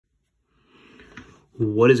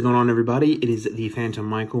What is going on, everybody? It is the Phantom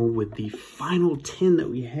Michael with the final 10 that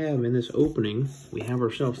we have in this opening. We have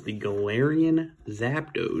ourselves the Galarian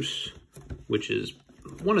Zapdos, which is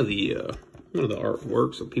one of the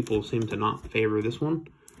artworks that people seem to not favor this one.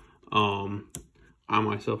 I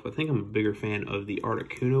myself, I think I'm a bigger fan of the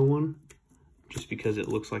Articuno one, just because it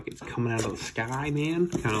looks like it's coming out of the sky, man.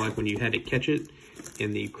 Kind of like when you had to catch it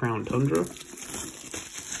in the Crown Tundra.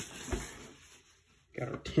 Got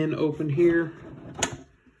our 10 open here.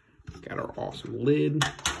 Got our awesome lid.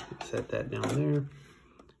 Set that down there.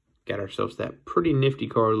 Got ourselves that pretty nifty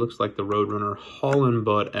card. Looks like the Roadrunner hauling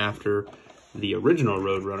butt after the original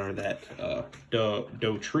Roadrunner, that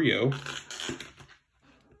Do Trio.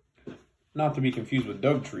 Not to be confused with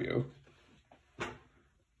Doug Trio.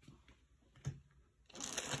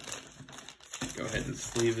 Go ahead and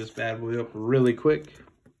sleeve this bad boy up really quick.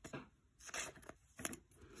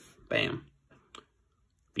 Bam.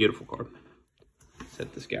 Beautiful card.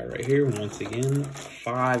 Set this guy right here. Once again,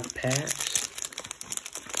 5 packs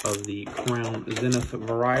of the Crown Zenith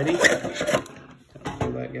variety.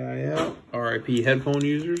 Pull that guy out. RIP headphone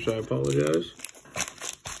users, I apologize.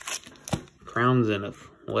 Crown Zenith.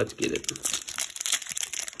 Let's get it.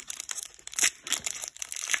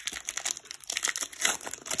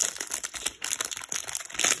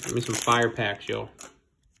 Give me some fire packs, y'all.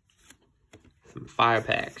 Some fire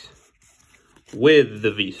packs. With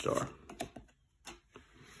the V-Star.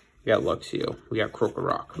 We got Luxio, we got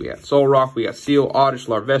Krokorok, we got Solrock, we got Seal, Oddish,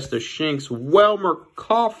 Larvesta, Shinx, Welmer,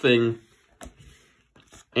 Coughing,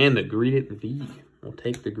 and the Greedent V. We'll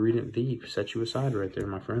take the Greedent V. Set you aside right there,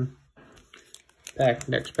 my friend.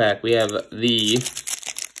 Next pack, we have the,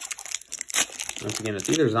 once again, it's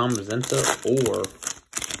either Zamazenta or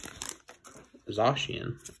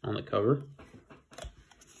Zacian on the cover.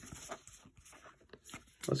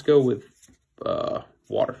 Let's go with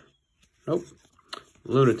water. Nope.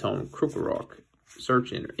 Lunatone, Krokorok,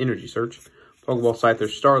 Energy Search, Pokeball Scyther,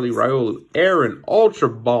 Starly, Riolu, Aaron, Ultra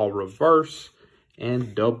Ball Reverse,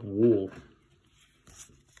 and Dub Wool.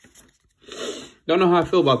 Don't know how I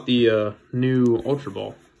feel about the new Ultra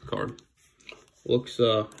Ball card. Looks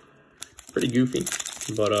pretty goofy,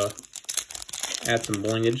 but add some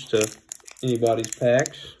blingage to anybody's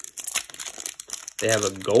packs. They have a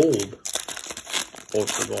gold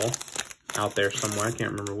Ultra Ball out there somewhere. I can't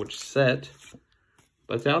remember which set,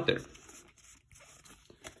 but it's out there.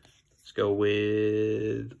 Let's go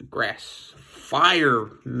with Grass. Fire,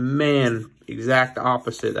 man. Exact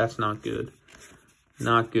opposite. That's not good.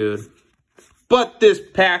 Not good. But this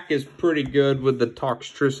pack is pretty good with the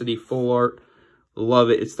Toxtricity full art. Love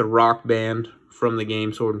it. It's the Rock Band from the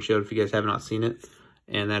game Sword and Shield, if you guys have not seen it.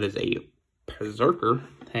 And that is a Berserker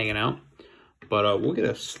hanging out. But we'll get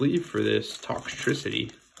a sleeve for this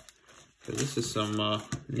Toxtricity. This is some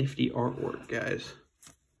nifty artwork, guys.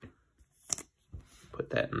 Put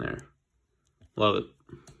that in there. Love it.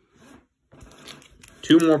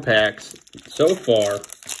 2 more packs. So far,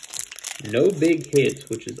 no big hits,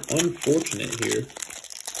 which is unfortunate here.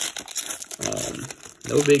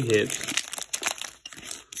 No big hits.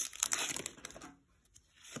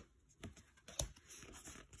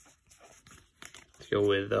 Let's go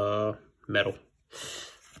with Metal.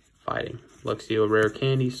 Fighting. Luxio, Rare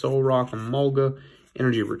Candy, Solrock, Emolga,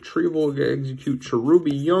 Energy Retrieval, Execute,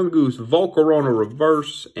 Cherubi, Yungoos, Volcarona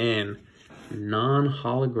Reverse, and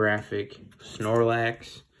non-holographic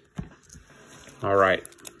Snorlax. Alright.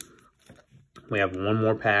 We have 1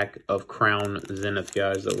 more pack of Crown Zenith,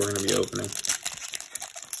 guys, that we're going to be opening.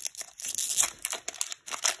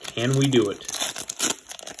 Can we do it?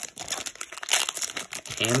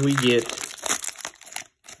 Can we get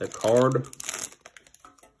the card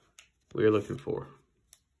we're looking for?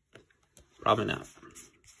 Probably not.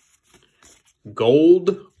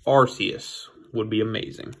 Gold Arceus would be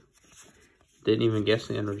amazing. Didn't even guess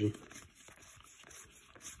the energy.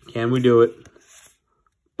 Can we do it?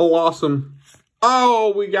 Blossom.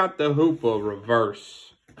 Oh, we got the Hoopa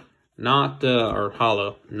reverse. Not, or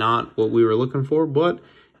hollow. Not what we were looking for, but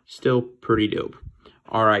still pretty dope.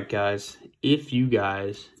 Alright, guys. If you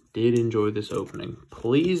guys did enjoy this opening,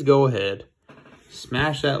 please go ahead.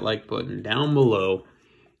 Smash that like button down below.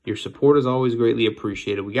 Your support is always greatly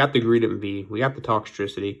appreciated. We got the Greedent V, we got the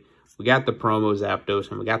Toxtricity, we got the promo Zapdos,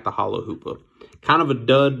 and we got the Hollow Hoopa. Kind of a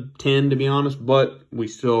dud 10, to be honest, but we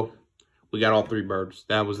got all 3 birds.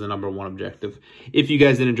 That was the #1 objective. If you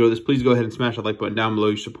guys did enjoy this, please go ahead and smash that like button down below.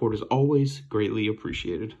 Your support is always greatly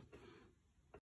appreciated.